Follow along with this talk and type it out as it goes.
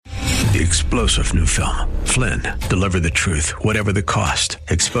the explosive new film, Flynn, deliver the truth, whatever the cost.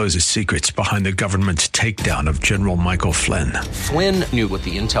 Exposes secrets behind the government's takedown of General Michael Flynn. Flynn knew what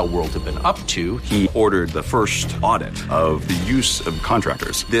the intel world had been up to. He ordered the first audit of the use of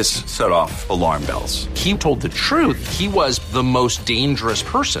contractors. This set off alarm bells. He told the truth. He was the most dangerous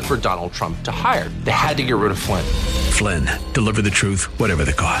person for Donald Trump to hire. They had to get rid of Flynn. Flynn, deliver the truth, whatever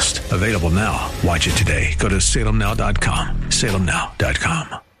the cost. Available now. Watch it today. Go to salemnow.com.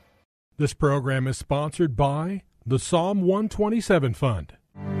 salemnow.com. This program is sponsored by the Psalm 127 Fund.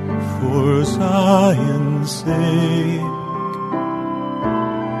 For Zion's sake,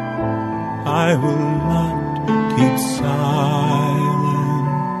 I will not keep silent.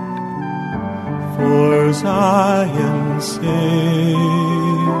 For Zion's sake,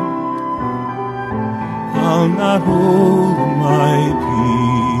 I'll not hold my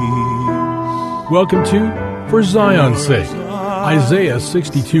peace. Welcome to For Zion's Sake. Isaiah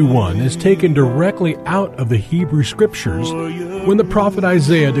 62:1 is taken directly out of the Hebrew Scriptures when the prophet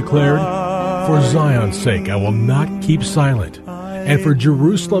Isaiah declared, "For Zion's sake I will not keep silent, and for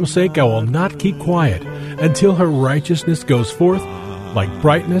Jerusalem's sake I will not keep quiet, until her righteousness goes forth like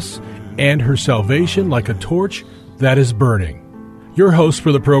brightness, and her salvation like a torch that is burning." Your hosts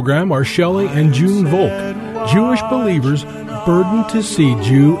for the program are Shelley and June Volk, Jewish believers burdened to see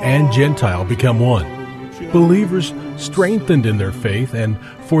Jew and Gentile become one. Believers strengthened in their faith and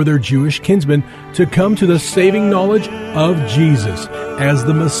for their Jewish kinsmen to come to the saving knowledge of Jesus as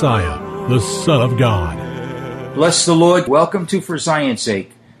the Messiah, the Son of God. Bless the Lord. Welcome to For Zion's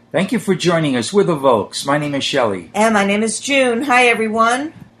Sake. Thank you for joining us. We're the Volks. My name is Shelley. And my name is June. Hi,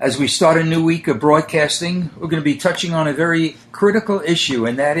 everyone. As we start a new week of broadcasting, we're going to be touching on a very critical issue,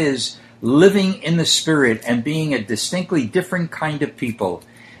 and that is living in the Spirit and being a distinctly different kind of people.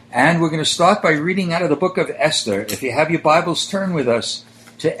 And we're going to start by reading out of the book of Esther. If you have your Bibles, turn with us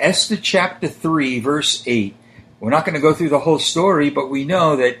to Esther chapter 3, verse 8. We're not going to go through the whole story, but we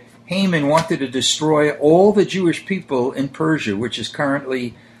know that Haman wanted to destroy all the Jewish people in Persia, which is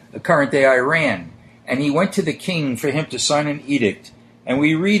currently current-day Iran. And he went to the king for him to sign an edict. And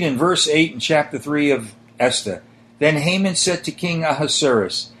we read in verse 8 in chapter 3 of Esther, "Then Haman said to King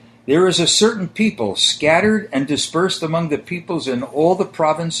Ahasuerus, there is a certain people scattered and dispersed among the peoples in all the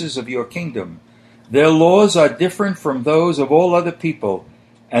provinces of your kingdom. Their laws are different from those of all other people,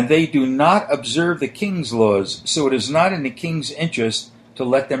 and they do not observe the king's laws, so it is not in the king's interest to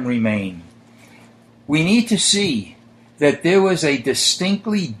let them remain." We need to see that there was a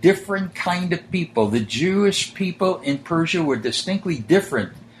distinctly different kind of people. The Jewish people in Persia were distinctly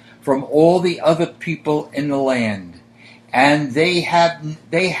different from all the other people in the land. And they had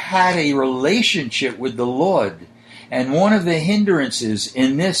a relationship with the Lord. And one of the hindrances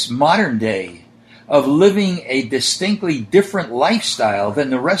in this modern day of living a distinctly different lifestyle than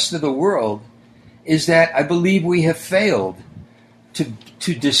the rest of the world is that I believe we have failed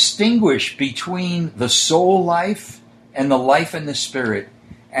to distinguish between the soul life and the life in the Spirit.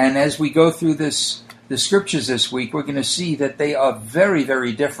 And as we go through the scriptures this week, we're going to see that they are very,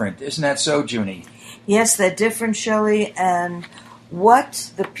 very different. Isn't that so, Junie? Yes, they're different, Shelley, and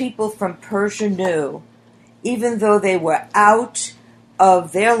what the people from Persia knew, even though they were out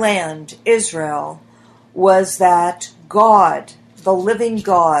of their land, Israel, was that God, the living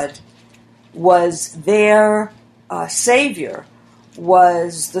God, was their Savior,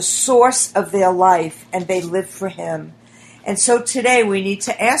 was the source of their life, and they lived for Him. And so today we need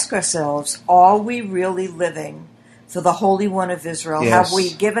to ask ourselves, are we really living for the Holy One of Israel? Yes. Have we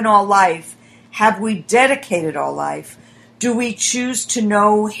given our life? Have we dedicated our life? Do we choose to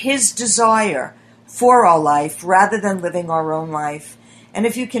know His desire for our life rather than living our own life? And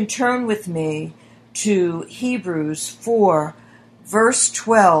if you can turn with me to Hebrews 4, verse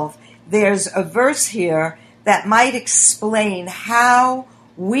 12, there's a verse here that might explain how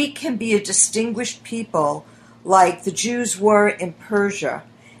we can be a distinguished people like the Jews were in Persia.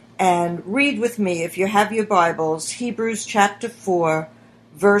 And read with me, if you have your Bibles, Hebrews chapter 4,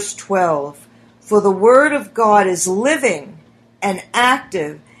 verse 12. "For the word of God is living and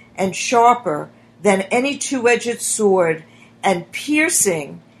active and sharper than any two-edged sword, and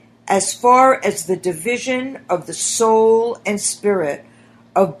piercing as far as the division of the soul and spirit,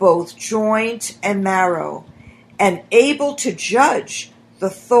 of both joint and marrow, and able to judge the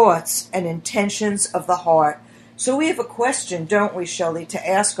thoughts and intentions of the heart." So we have a question, don't we, Shelley, to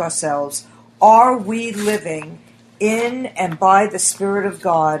ask ourselves, are we living in and by the Spirit of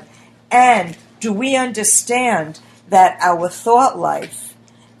God? And do we understand that our thought life,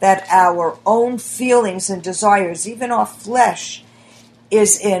 that our own feelings and desires, even our flesh,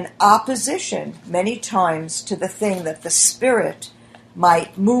 is in opposition many times to the thing that the Spirit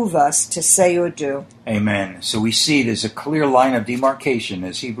might move us to say or do. Amen. So we see there's a clear line of demarcation,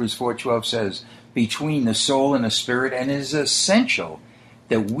 as Hebrews 4:12 says, between the soul and the spirit, and it is essential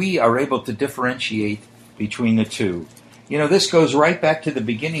that we are able to differentiate between the two. You know, this goes right back to the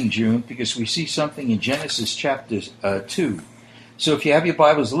beginning, June, because we see something in Genesis chapter 2. So if you have your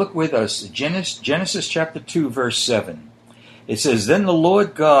Bibles, look with us. Genesis chapter 2, verse 7. It says, "Then the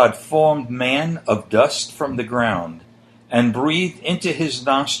Lord God formed man of dust from the ground, and breathed into his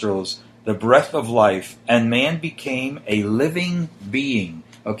nostrils the breath of life, and man became a living being."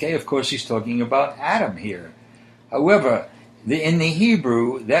 Okay, of course he's talking about Adam here. However, in the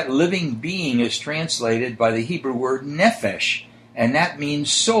Hebrew, that living being is translated by the Hebrew word nephesh, and that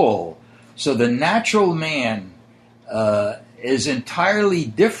means soul. So the natural man is entirely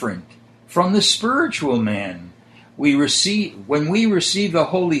different from the spiritual man. When we receive the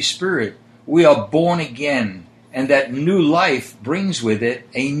Holy Spirit, we are born again, and that new life brings with it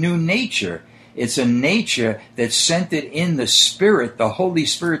a new nature. It's a nature that's centered in the Spirit, the Holy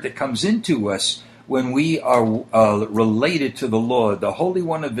Spirit that comes into us when we are related to the Lord, the Holy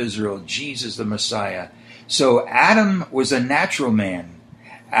One of Israel, Jesus the Messiah. So Adam was a natural man.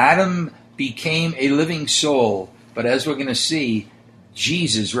 Adam became a living soul, but as we're going to see,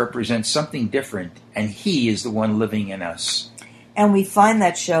 Jesus represents something different, and he is the one living in us. And we find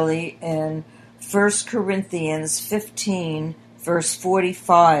that, Shelley, in 1 Corinthians 15, verse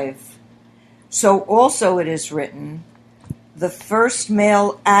 45. "So also it is written, the first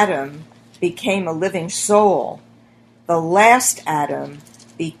male Adam became a living soul. The last Adam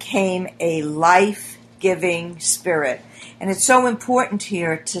became a life-giving spirit." And it's so important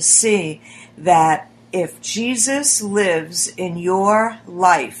here to see that if Jesus lives in your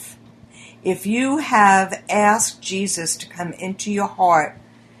life, if you have asked Jesus to come into your heart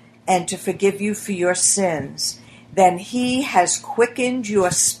and to forgive you for your sins, then he has quickened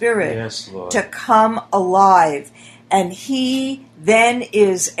your spirit, Yes, Lord, to come alive. And he then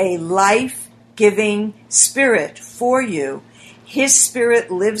is a life-giving spirit for you. His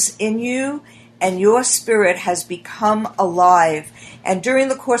spirit lives in you, and your spirit has become alive. And during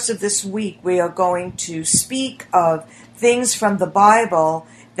the course of this week, we are going to speak of things from the Bible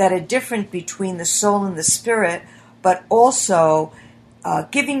that are different between the soul and the spirit, but also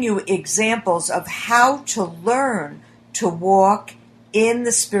giving you examples of how to learn to walk in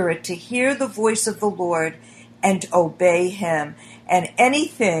the Spirit, to hear the voice of the Lord and obey him. And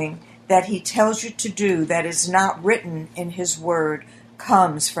anything that he tells you to do that is not written in his word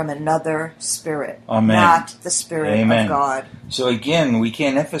comes from another spirit, Amen. Not the Spirit Amen. of God. So again, we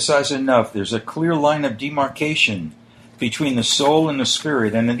can't emphasize enough, there's a clear line of demarcation between the soul and the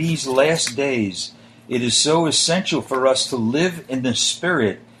spirit. And in these last days, it is so essential for us to live in the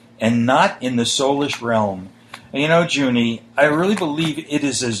spirit and not in the soulish realm. And you know, Junie, I really believe it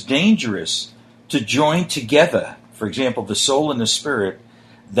is as dangerous to join together, for example, the soul and the spirit,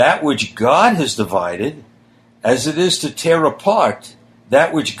 that which God has divided, as it is to tear apart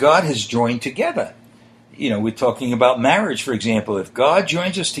that which God has joined together. You know, we're talking about marriage, for example. If God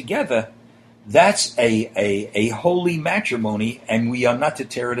joins us together, that's a holy matrimony, and we are not to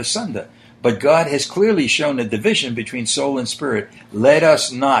tear it asunder. But God has clearly shown a division between soul and spirit. Let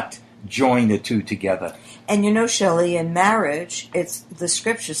us not join the two together. And you know, Shelley, in marriage, the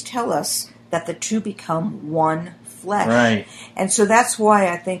scriptures tell us that the two become one flesh. Right. And so that's why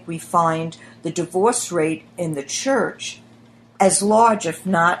I think we find the divorce rate in the church as large, if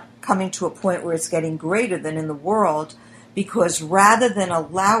not coming to a point where it's getting greater than in the world, because rather than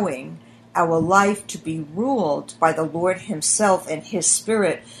allowing our life to be ruled by the Lord himself and his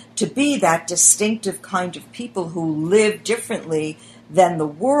Spirit, to be that distinctive kind of people who live differently than the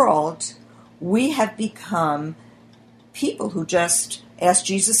world, we have become people who just ask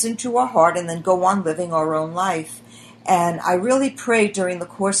Jesus into our heart and then go on living our own life. And I really pray during the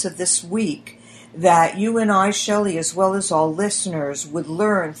course of this week that you and I, Shelley, as well as all listeners, would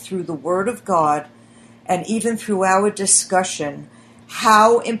learn through the Word of God and even through our discussion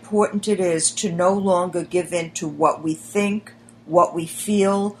how important it is to no longer give in to what we think, what we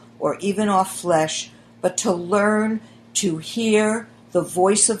feel, or even our flesh, but to learn to hear the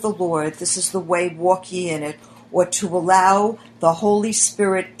voice of the Lord. This is the way, walk ye in it. Or to allow the Holy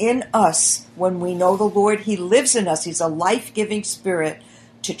Spirit in us, when we know the Lord, he lives in us, he's a life-giving Spirit,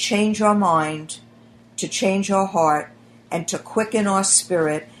 to change our mind, to change our heart, and to quicken our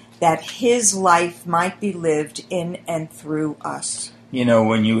spirit, that his life might be lived in and through us. You know,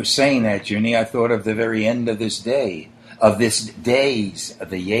 when you were saying that, Junie, I thought of the very end of this day, of this days, of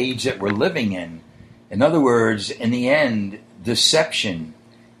the age that we're living in. In other words, in the end, deception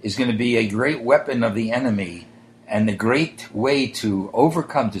is going to be a great weapon of the enemy, And the great way to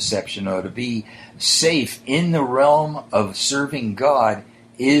overcome deception or to be safe in the realm of serving God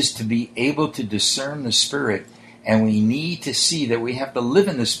is to be able to discern the Spirit. And we need to see that we have to live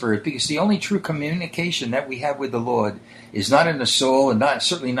in the Spirit, because the only true communication that we have with the Lord is not in the soul and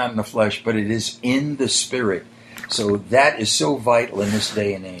certainly not in the flesh, but it is in the Spirit. So that is so vital in this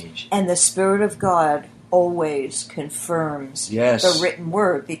day and age. And the Spirit of God always confirms the written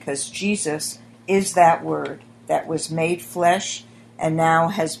word, because Jesus is that word that was made flesh and now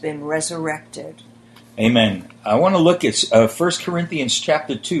has been resurrected. Amen. I want to look at 1 Corinthians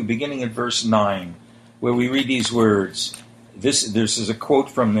chapter 2, beginning at verse 9, where we read these words. This is a quote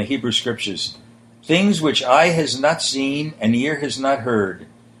from the Hebrew Scriptures. Things which eye has not seen and ear has not heard,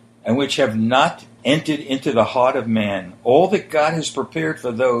 and which have not entered into the heart of man, all that God has prepared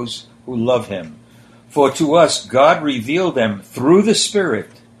for those who love him. For to us God revealed them through the Spirit.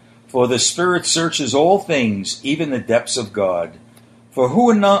 For the Spirit searches all things, even the depths of God. For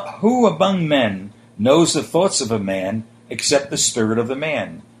who among men knows the thoughts of a man, except the spirit of the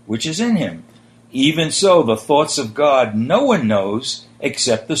man, which is in him? Even so, the thoughts of God no one knows,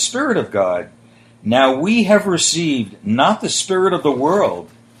 except the Spirit of God. Now we have received not the spirit of the world,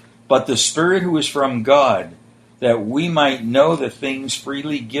 but the Spirit who is from God, that we might know the things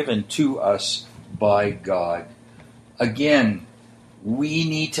freely given to us by God. Again, we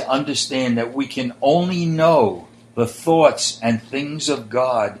need to understand that we can only know the thoughts and things of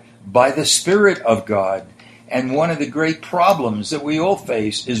God by the Spirit of God. And one of the great problems that we all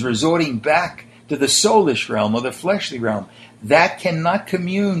face is resorting back to the soulish realm or the fleshly realm. That cannot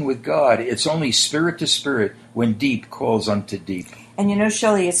commune with God. It's only spirit to spirit when deep calls unto deep. And you know,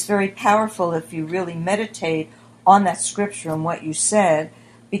 Shelley, it's very powerful if you really meditate on that scripture and what you said,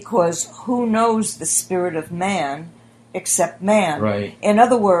 because who knows the spirit of man except man? Right. In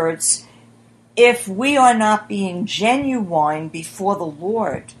other words, if we are not being genuine before the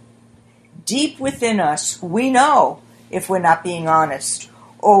Lord, deep within us, we know if we're not being honest,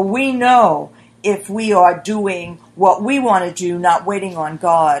 or we know if we are doing what we want to do, not waiting on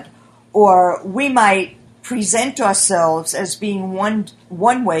God, or we might present ourselves as being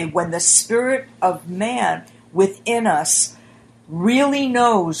one way when the spirit of man within us really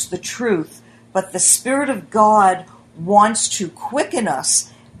knows the truth, but the Spirit of God wants to quicken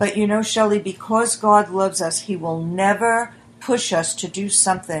us. But you know, Shelley, because God loves us, He will never push us to do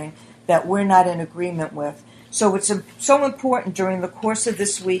something that we're not in agreement with. So it's so important during the course of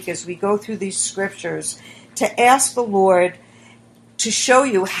this week, as we go through these scriptures, to ask the Lord to show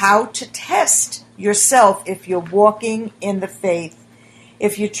you how to test yourself if you're walking in the faith.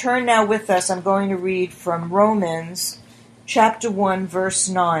 If you turn now with us, I'm going to read from Romans chapter 1, verse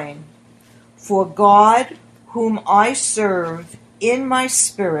 9. For God, whom I serve in my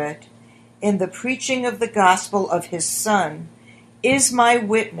spirit, in the preaching of the gospel of His Son, is my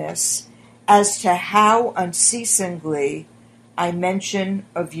witness as to how unceasingly I mention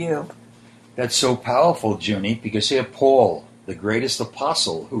of you. That's so powerful, Junie, because here Paul, the greatest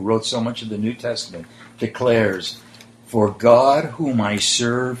apostle who wrote so much of the New Testament, declares, for God whom I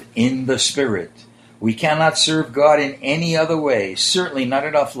serve in the Spirit. We cannot serve God in any other way, certainly not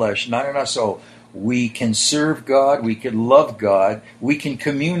in our flesh, not in our soul. We can serve God, we can love God, we can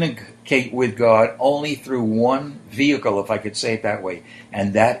communicate with God only through one vehicle, if I could say it that way,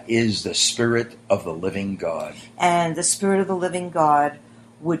 and that is the Spirit of the living God. And the Spirit of the living God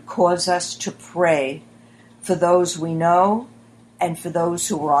would cause us to pray for those we know and for those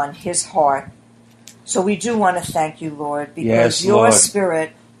who are on His heart. So we do want to thank you, Lord, because yes, your Lord.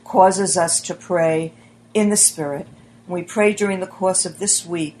 Spirit causes us to pray in the Spirit. And we pray during the course of this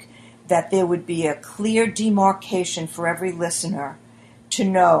week that there would be a clear demarcation for every listener to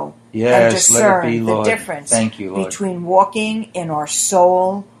know and discern the difference between walking in our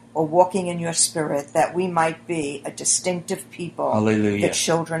soul or walking in your Spirit, that we might be a distinctive people, Hallelujah. the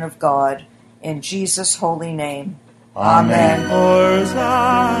children of God. In Jesus' holy name. Amen. For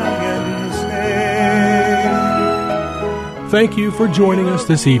Zion's sake. Thank you for joining us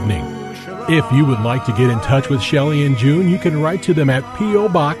this evening. If you would like to get in touch with Shelley and June, you can write to them at P.O.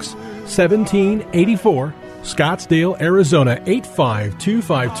 Box 1784, Scottsdale, Arizona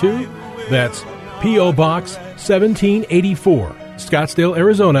 85252. That's P.O. Box 1784, Scottsdale,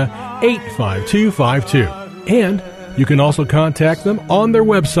 Arizona 85252. And you can also contact them on their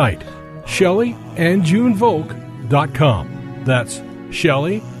website, ShelleyandJuneVolk.com. That's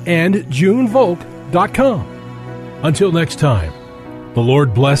ShelleyandJuneVolk.com. Until next time, the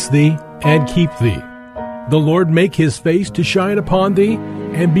Lord bless thee and keep thee. The Lord make His face to shine upon thee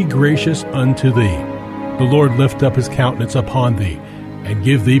and be gracious unto thee. The Lord lift up His countenance upon thee and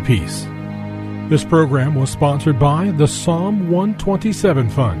give thee peace. This program was sponsored by the Psalm 127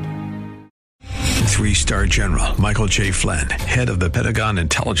 Fund. 3-star General Michael J. Flynn, head of the Pentagon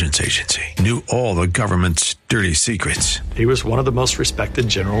Intelligence Agency, knew all the government's dirty secrets. He was one of the most respected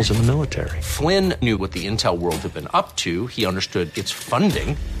generals in the military. Flynn knew what the intel world had been up to. He understood its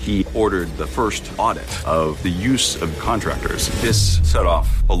funding. He ordered the first audit of the use of contractors. This set off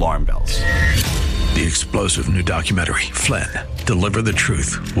alarm bells. The explosive new documentary, Flynn, Deliver the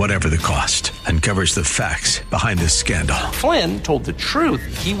Truth, Whatever the Cost, uncovers the facts behind this scandal. Flynn told the truth.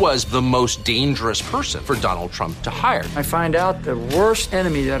 He was the most dangerous person for Donald Trump to hire. I find out the worst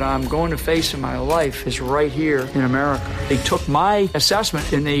enemy that I'm going to face in my life is right here in America. They took my assessment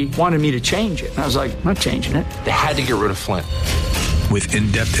and they wanted me to change it. And I was like, I'm not changing it. They had to get rid of Flynn. With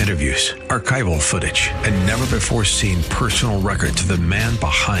in-depth interviews, archival footage, and never-before-seen personal records of the man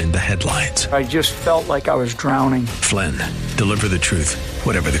behind the headlines. I just felt like I was drowning. Flynn, Deliver the Truth,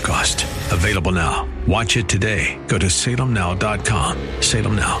 Whatever the Cost. Available now. Watch it today. Go to salemnow.com.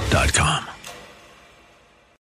 salemnow.com.